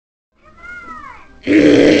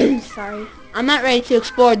Sorry. I'm not ready to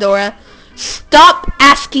explore, Dora. Stop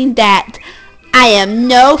asking that. I am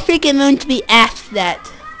no freaking moon to be asked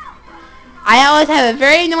that. I always have a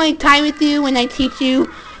very annoying time with you when I teach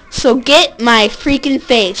you, so get my freaking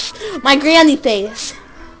face. My granny face.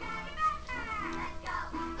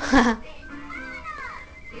 I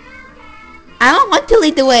don't want to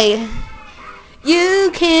lead the way.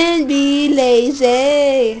 You can be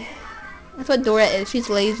lazy. That's what Dora is. She's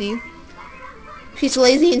lazy. She's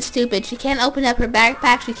lazy and stupid. She can't open up her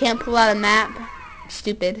backpack. She can't pull out a map.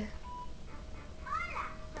 Stupid.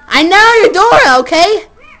 I know you're Dora, okay?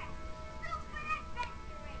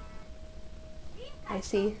 I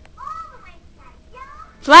see.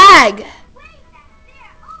 Flag!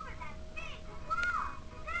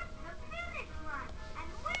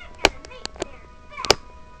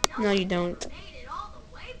 No, you don't.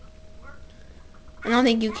 I don't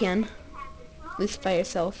think you can. At least by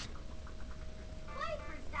yourself.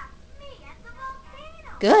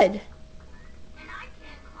 Good.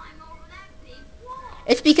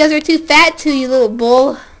 It's because you're too fat to, you little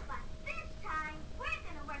bull.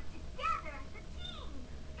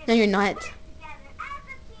 No, you're not.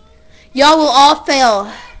 Y'all will all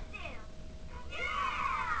fail.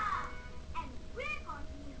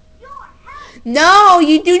 No,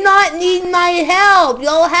 you do not need my help.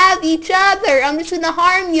 Y'all have each other. I'm just gonna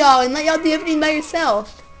harm y'all and let y'all do everything by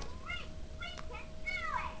yourself.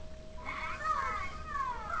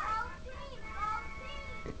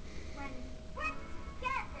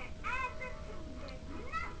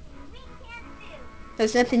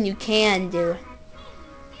 There's nothing you can do.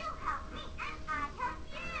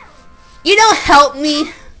 You don't help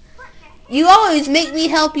me. You always make me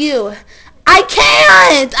help you. I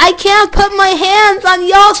can't! I can't put my hands on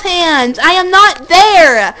y'all's hands. I am not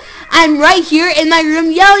there. I'm right here in my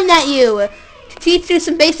room yelling at you. To teach you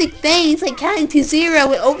some basic things like counting to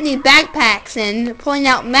 0 and opening backpacks and pulling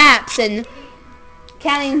out maps and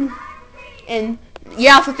counting and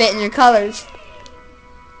your alphabet and your colors.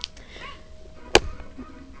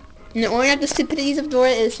 And the only of the stupidities of Dora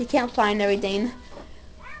is she can't find everything.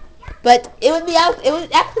 But it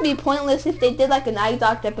would actually be pointless if they did like an eye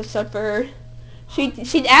doctor episode for her.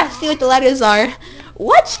 She'd ask you what the letters are.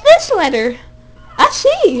 What's this letter? I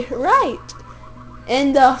see, right.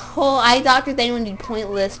 And the whole eye doctor thing would be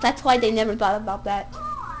pointless. That's why they never thought about that.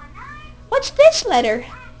 What's this letter?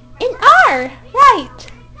 An R,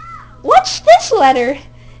 right. What's this letter?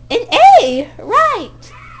 An A,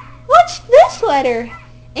 right. What's this letter?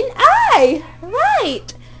 An I,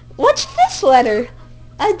 right. What's this letter?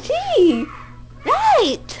 A D,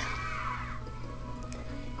 right.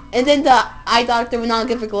 And then the eye doctor would not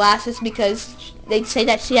give her glasses because they'd say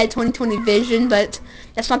that she had 20/20 vision, but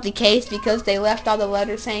that's not the case because they left all the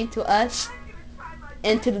letters saying to us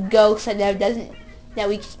and to the ghost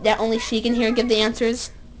that only she can hear and give the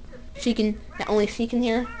answers. That only she can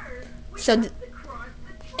hear. So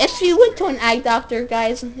if you went to an eye doctor,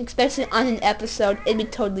 guys, especially on an episode, it'd be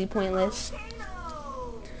totally pointless.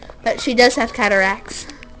 But she does have cataracts.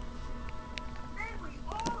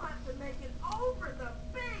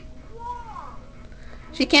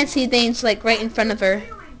 She can't see things like right in front of her.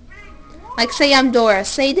 Like say I'm Dora.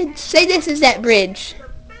 Say this is that bridge.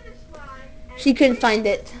 She couldn't find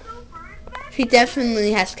it. She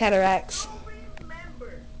definitely has cataracts.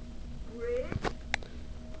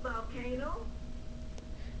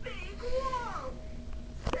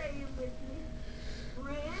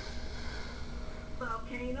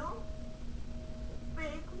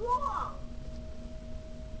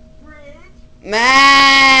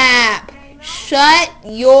 Map! Shut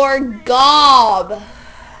your gob!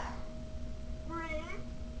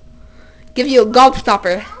 Give you a gob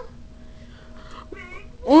stopper.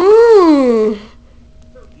 Ooh!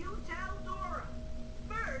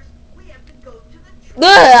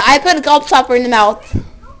 Ugh, I put a gob stopper in the mouth.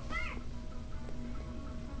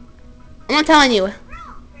 I'm not telling you.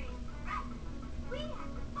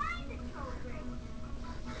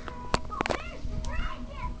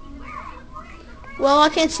 Well, I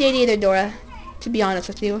can't see it either, Dora, to be honest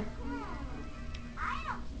with you.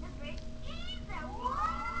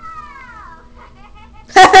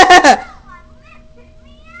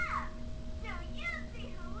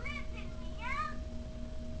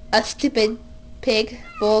 A stupid pig,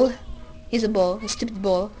 bull. He's a bull, a stupid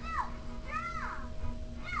bull.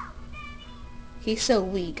 He's so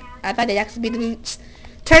weak. I thought it'd actually be the boots.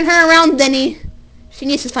 Turn her around, Denny. She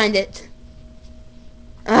needs to find it.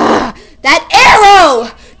 Ah, that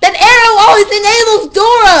arrow! That arrow always enables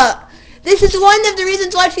Dora! This is one of the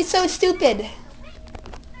reasons why she's so stupid.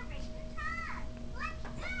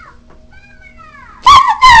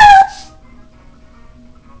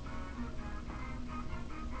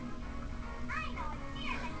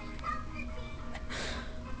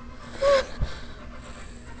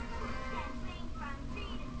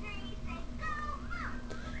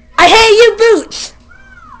 Boots!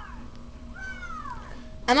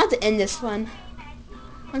 I'm about to end this one.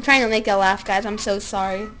 I'm trying to make a laugh, guys. I'm so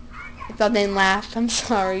sorry. If I didn't laugh, I'm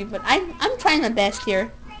sorry. But I'm trying my best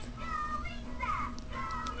here.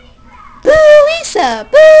 Boo Lisa!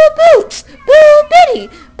 Boo Boots! Boo Biddy!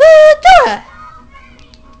 Boo Dora!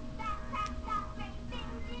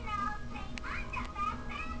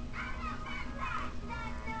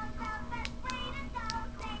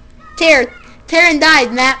 Tear and die,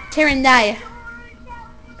 Matt. Tear and die.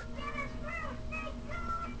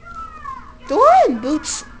 Dora and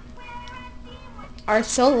Boots are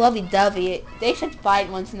so lovey-dovey. They should fight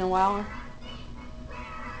once in a while.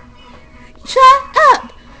 Shut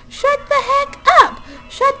up! Shut the heck up!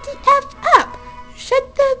 Shut the F up!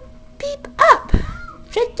 Shut the beep up!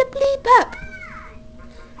 Shut the bleep up!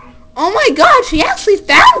 Oh my god, she actually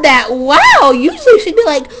found that! Wow! Usually she'd be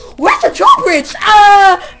like, where's the troll bridge?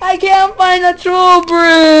 Ah! I can't find the troll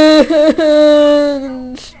bridge!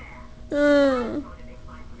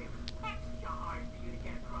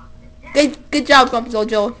 Good job, Grumpy Old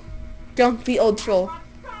Joe. Grumpy Old Troll.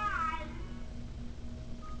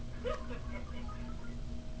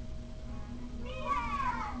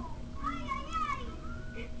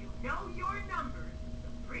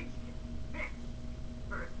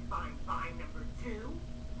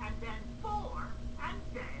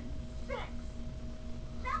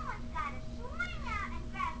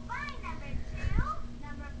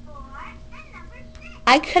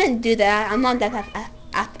 I couldn't do that. I'm not that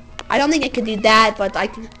I don't think I could do that, but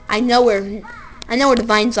I know where the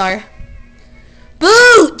vines are.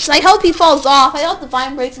 Boots! I hope he falls off. I hope the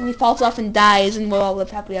vine breaks and he falls off and dies, and we'll all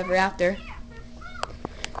live happily ever after.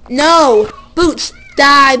 No! Boots!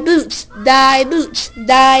 Die, Boots! Die, Boots!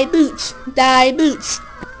 Die, Boots! Die, Boots!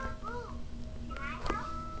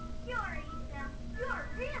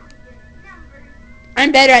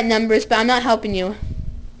 I'm better at numbers, but I'm not helping you.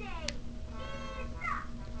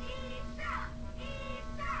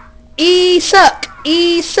 E suck!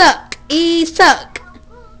 E suck! E suck!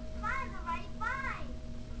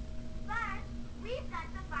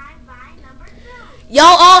 Y'all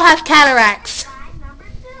all have cataracts.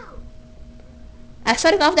 I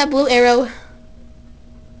started off that blue arrow.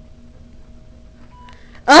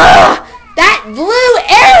 Ugh! That blue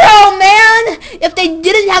arrow, man! If they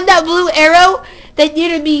didn't have that blue arrow, they'd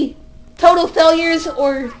either be total failures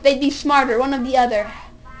or they'd be smarter, one or the other.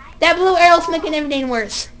 That blue arrow's making everything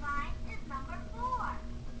worse.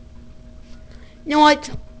 You know what?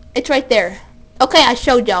 It's right there. Okay, I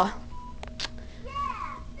showed y'all.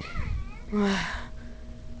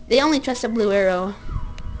 They only trust a blue arrow.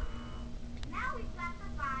 Now we've got to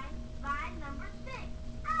find vine number 6.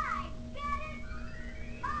 I get it.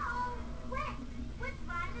 Oh, quick! Which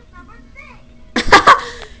vine is number 6?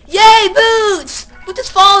 Yay, Boots! Boots is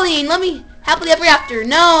falling. Let me happily ever after.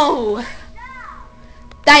 No.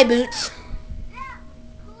 Die, Boots.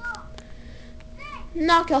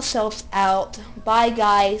 Knock yourselves out. Bye,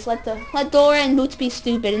 guys. Let Dora and Boots be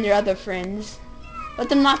stupid and their other friends. Let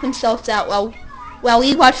them knock themselves out while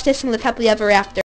we watch this and live happily ever after.